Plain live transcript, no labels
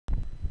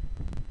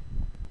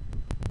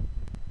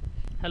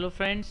Hello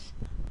friends,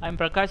 I'm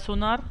Prakash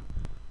Sonar.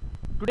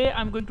 Today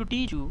I'm going to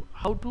teach you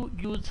how to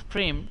use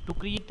Frame to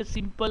create a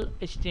simple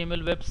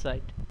HTML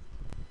website.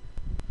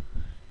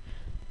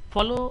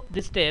 Follow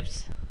the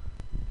steps.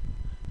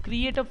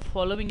 Create a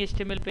following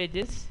HTML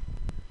pages,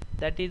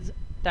 that is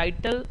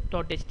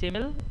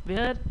title.html,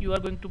 where you are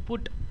going to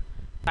put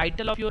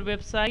title of your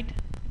website,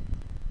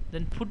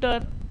 then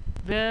footer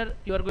where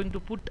you are going to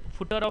put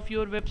footer of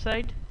your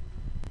website,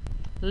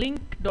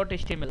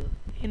 link.html.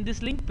 In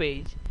this link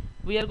page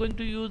we are going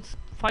to use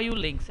 5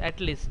 links at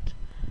least,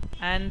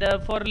 and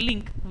for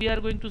link we are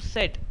going to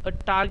set a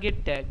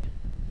target tag.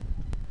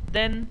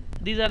 Then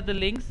these are the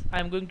links. I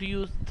am going to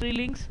use 3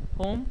 links: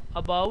 home,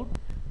 about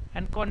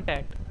and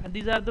contact, and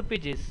these are the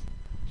pages.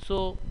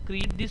 So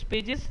create these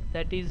pages,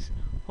 that is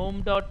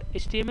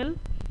home.html,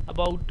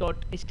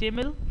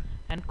 about.html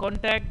and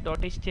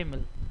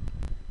contact.html.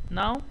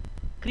 Now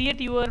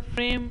create your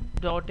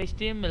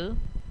frame.html.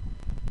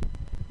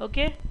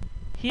 Okay,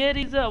 here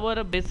is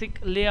our basic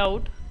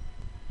layout.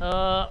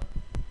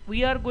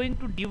 We are going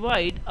to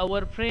divide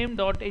our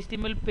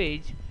frame.html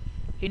page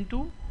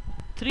into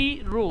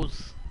 3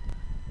 rows,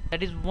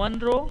 that is 1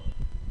 row.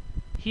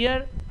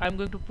 Here I am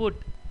going to put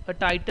a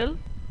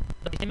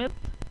title.html.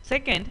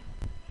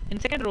 In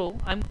second row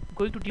I am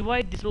going to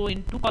divide this row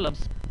in 2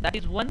 columns, that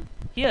is 1.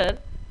 Here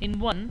in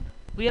 1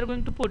 we are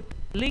going to put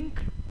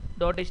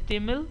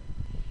link.html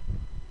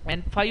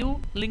and 5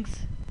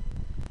 links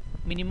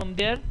minimum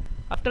there.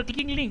 After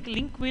clicking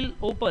link will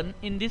open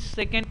in this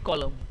second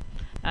column,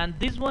 and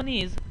this one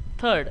is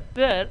third,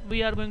 where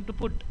we are going to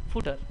put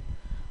footer.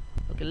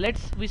 Okay,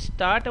 we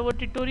start our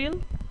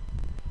tutorial.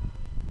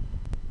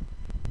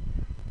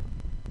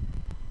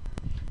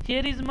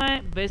 Here is my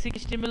basic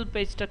HTML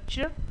page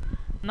structure.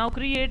 Now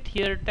create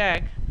here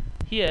tag.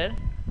 Here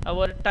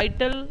our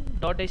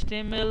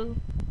title.html,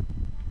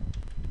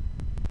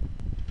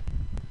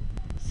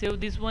 save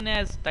this one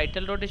as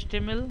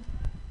title.html,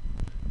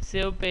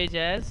 save page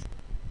as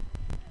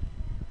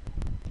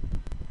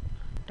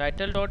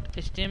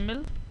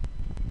title.html.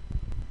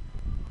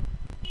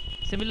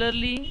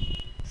 Similarly,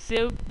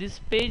 save this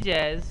page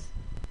as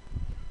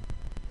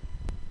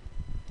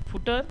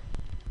footer.html.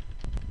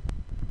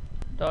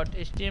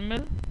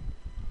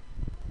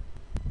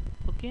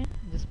 okay,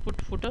 just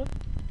put footer.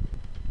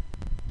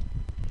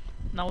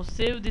 Now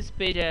save this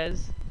page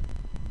as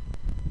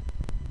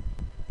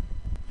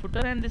footer,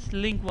 and this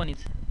link one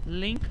is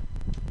link.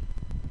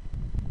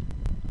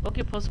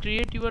 Okay, first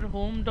create your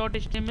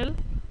home.html.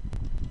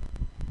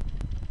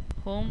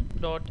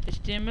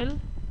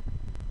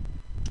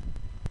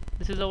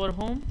 This is our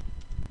home.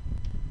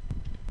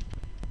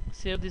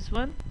 Save this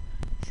one.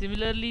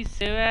 Similarly,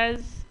 save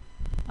as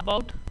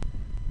about.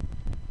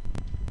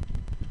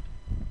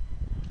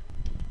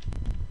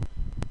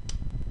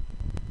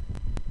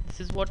 This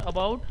is what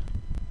about,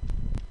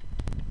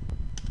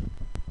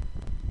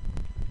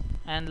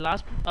 and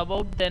last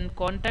about, then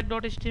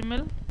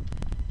contact.html.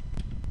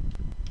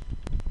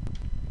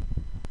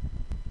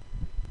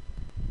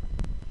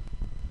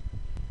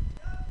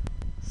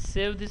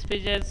 Save this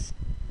page as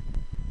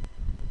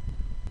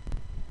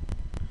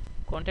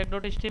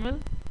contact.html.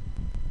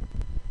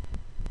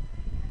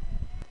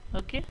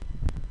 okay,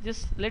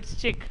 just let's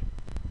check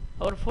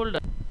our folder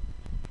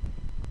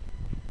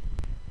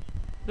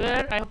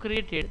where I have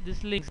created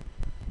this links,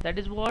 that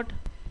is what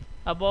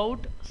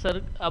about,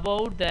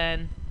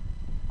 then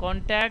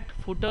contact,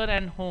 footer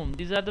and home.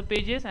 These are the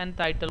pages and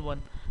title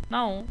one.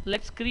 Now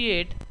let's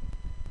create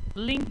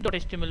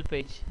link.html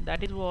page,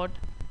 that is what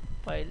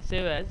file,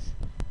 save as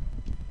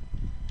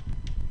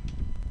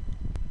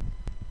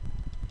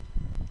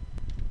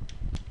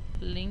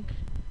link.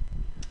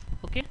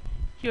 Okay,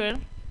 here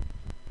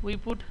we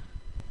put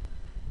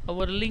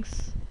our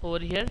links over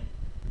here.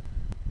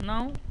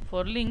 Now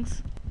for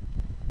links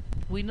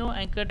we know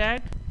anchor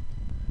tag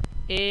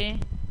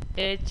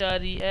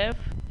ahref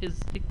is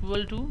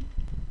equal to,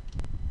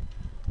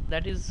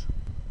 that is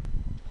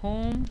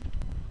home.html,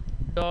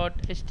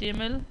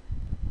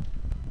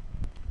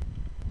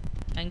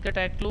 anchor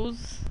tag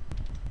close,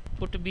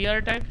 put br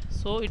tag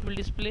so it will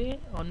display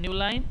on new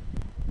line,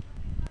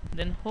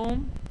 then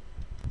home.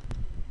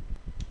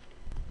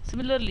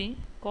 Similarly,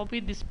 copy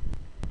this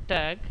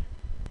tag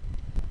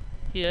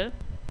here,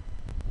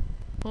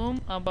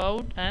 home,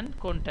 about and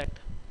contact.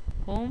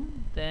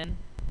 Home, then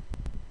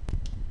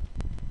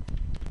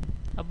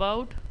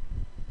about,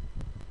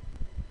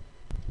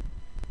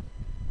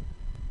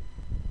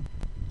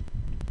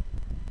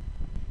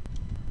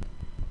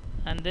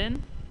 and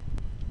then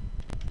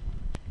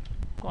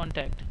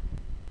contact.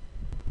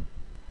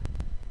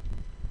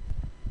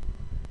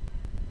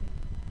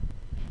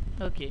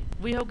 Okay,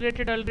 we have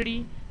created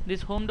already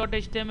this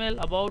home.html,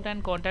 about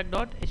and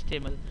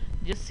contact.html.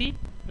 just see,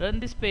 run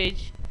this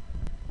page,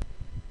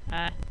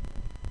 and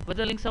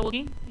whether links are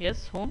working.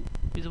 Yes, home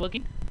is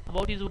working,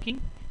 about is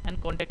working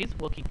and contact is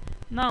working.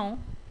 Now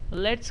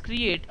let's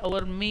create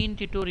our main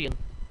tutorial.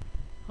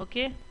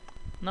 Okay,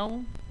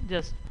 now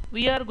just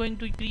we are going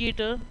to create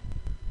a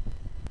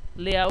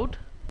layout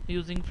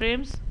using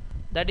frames,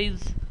 that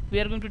is we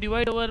are going to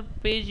divide our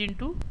page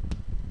into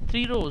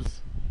 3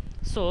 rows.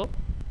 So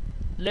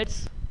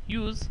let's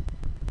use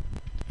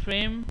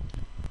frame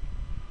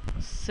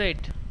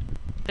set.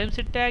 Frame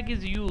set tag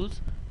is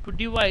used to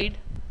divide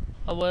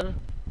our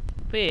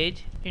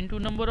page into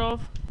number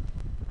of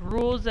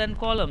rows and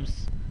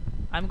columns.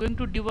 I'm going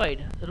to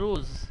divide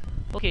rows.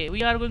 Okay,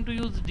 we are going to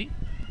use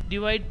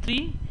divide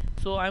 3,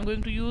 so I'm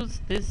going to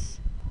use this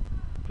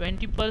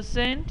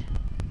 20%,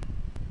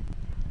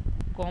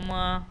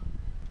 comma,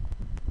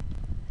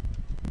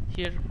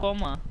 here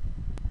comma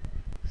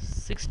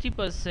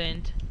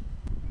 60%,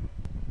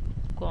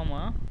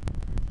 comma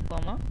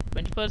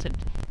 20%.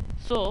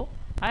 So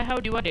I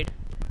have divided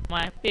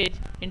my page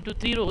into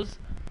 3 rows,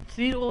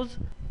 3 rows,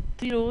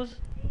 3 rows.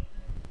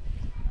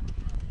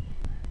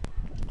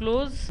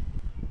 Close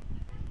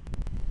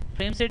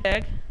frame set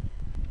tag,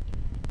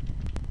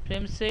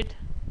 frame set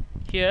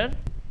here.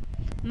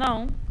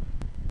 Now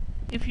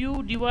if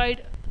you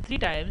divide 3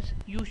 times,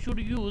 you should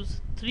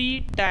use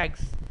 3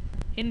 tags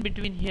in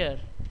between here.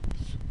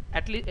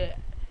 At least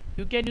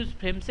you can use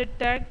frame set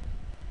tag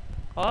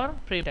or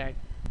frame tag.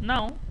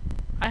 Now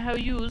I have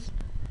used,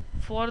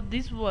 for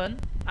this one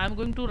I'm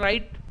going to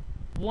write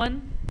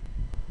one,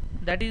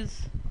 that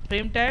is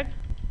frame tag,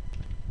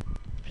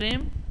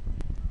 frame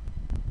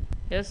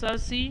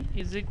src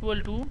is equal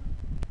to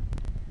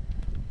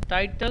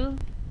title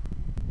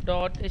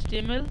dot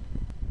html.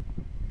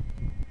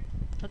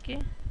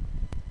 Okay,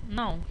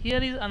 now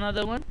here is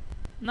another one.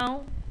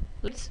 Now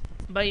let's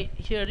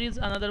here is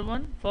another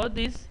one. For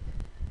this,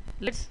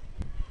 let's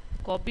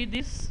copy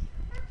this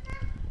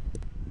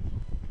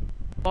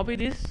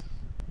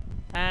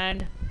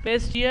and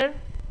paste here,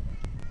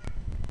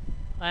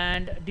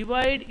 and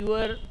divide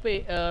your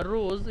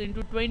rows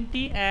into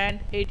 20 and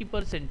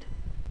 80%.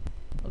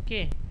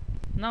 Okay,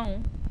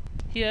 now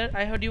here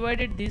I have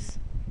divided this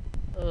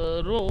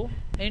row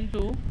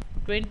into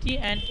 20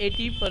 and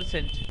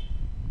 80%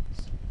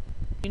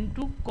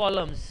 into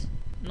columns,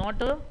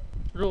 not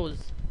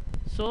rows.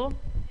 So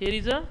here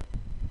is a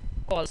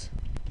calls,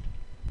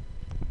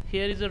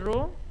 here is a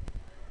row,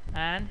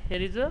 and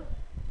here is a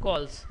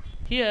calls.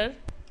 Here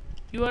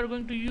you are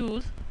going to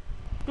use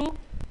 2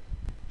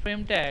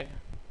 frame tag.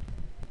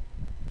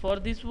 For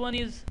this one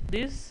is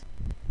this,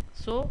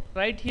 so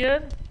right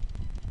here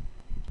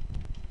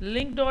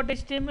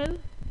link.html,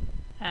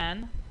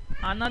 and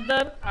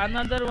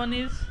another one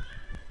is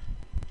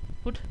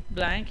put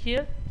blank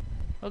here.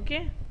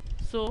 Okay,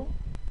 so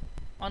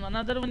on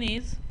another one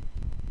is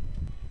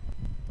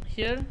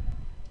here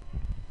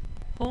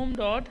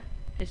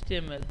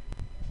home.html.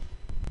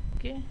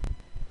 okay,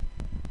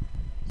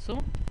 so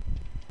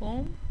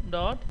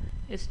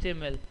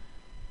home.html,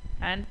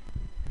 and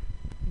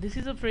this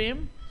is a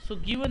frame, so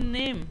give a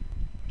name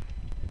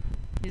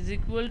is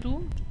equal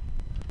to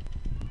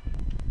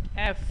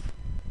f,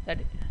 that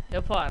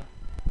fr.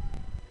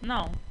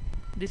 Now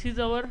this is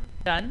our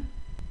done.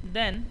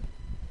 Then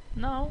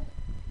now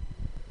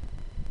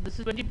this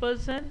is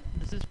 20%,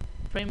 this is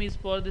frame is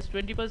for this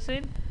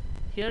 20%,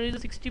 here is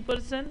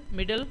 60%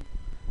 middle,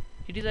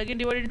 it is again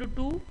divided into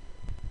 2.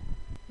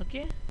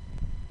 Okay,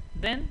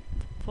 then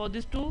for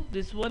this 2,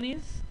 this one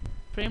is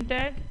frame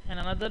tag and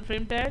another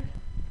frame tag,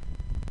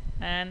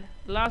 and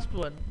last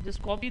one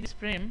just copy this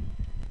frame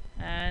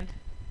and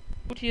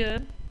put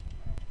here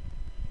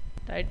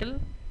title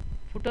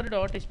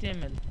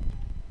footer.html.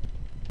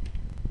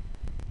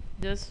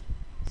 just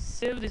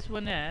save this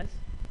one as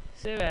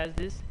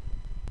this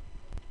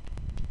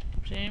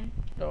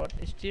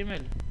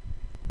frame.html.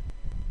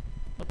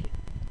 okay,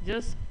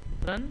 just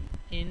run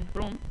in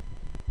Chrome.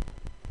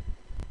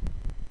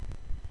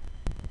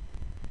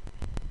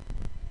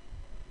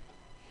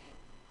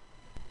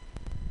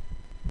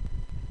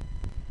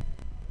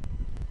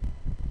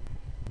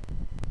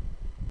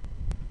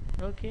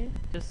 Okay,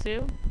 just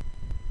save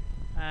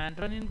and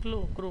run in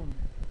Chrome.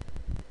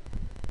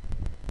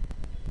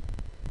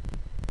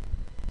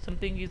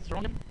 Something is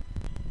wrong.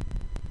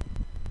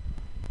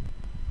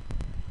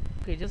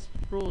 Okay, just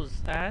rows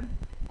and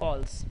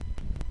calls.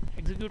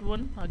 Execute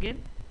one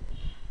again.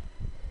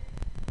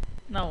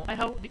 Now I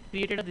have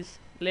created this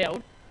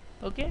layout.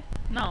 Okay,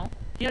 now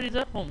here is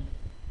a home.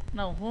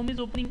 Now home is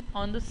opening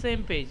on the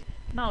same page.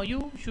 Now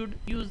you should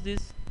use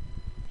this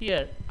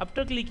here.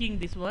 After clicking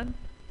this one,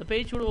 the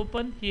page should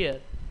open here.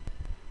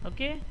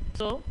 Okay,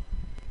 so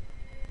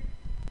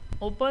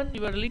open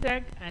your link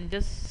tag and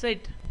just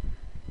set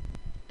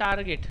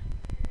target.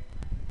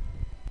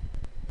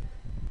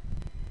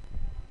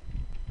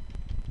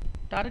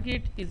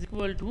 Target is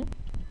equal to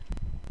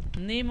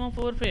name of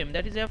our frame,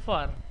 that is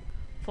fr.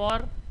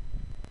 For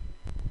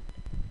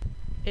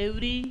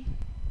every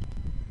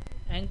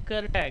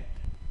anchor tag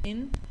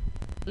in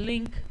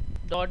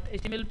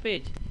link.html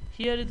page,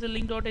 here is the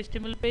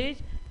link.html page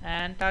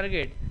and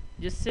target.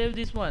 Just save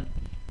this one.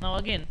 Now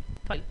again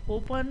file,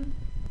 open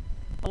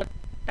our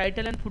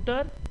title and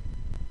footer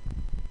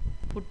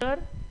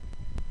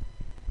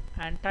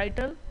and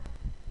title.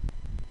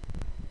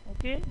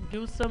 Okay,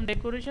 give some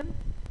decoration.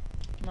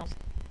 Now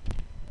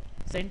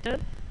center,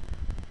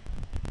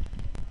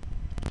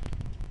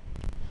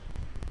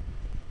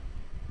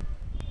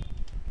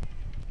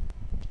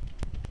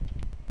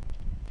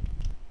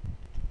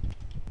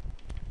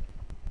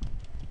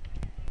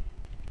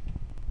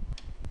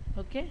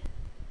 Okay,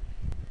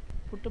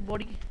 put the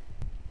body.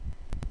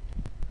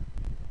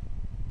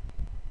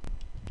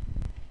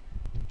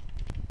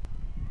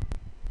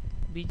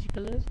 BG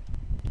color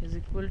is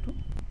equal to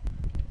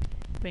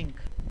pink.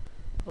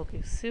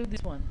 Okay, save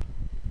this one.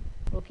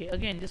 Okay,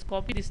 again just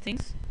copy these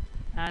things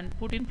and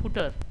put in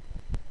footer,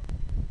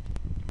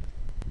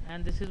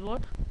 and this is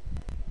what.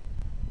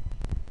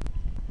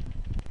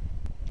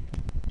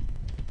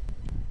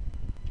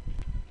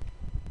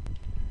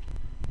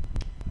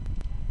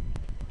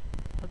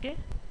 Okay,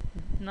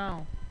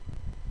 now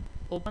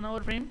open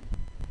our frame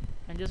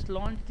and just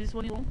launch this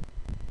one.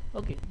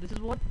 Okay, this is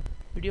what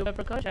video by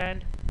Prakash.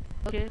 And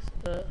okay,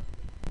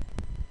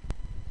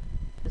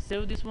 just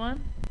save this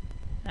one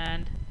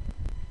and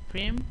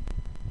frame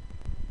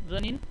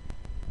run in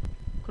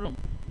Chrome.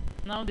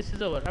 Now this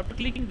is our, after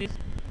clicking this,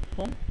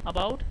 home,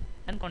 about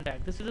and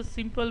contact. This is a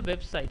simple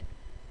website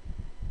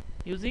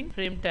using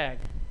frame tag.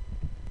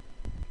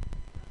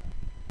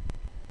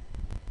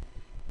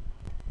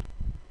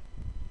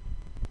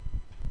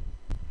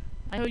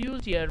 I have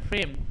used here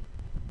frame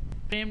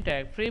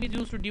tag. Frame is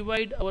used to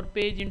divide our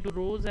page into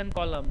rows and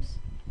columns.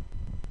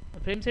 The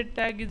frame set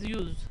tag is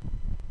used.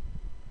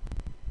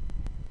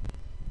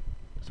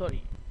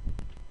 Sorry.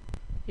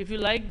 If you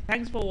like,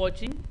 thanks for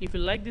watching. If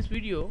you like this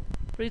video,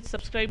 please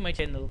subscribe my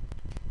channel.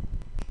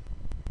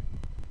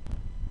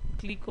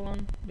 Click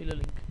on below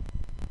link.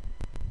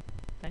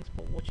 Thanks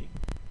for watching.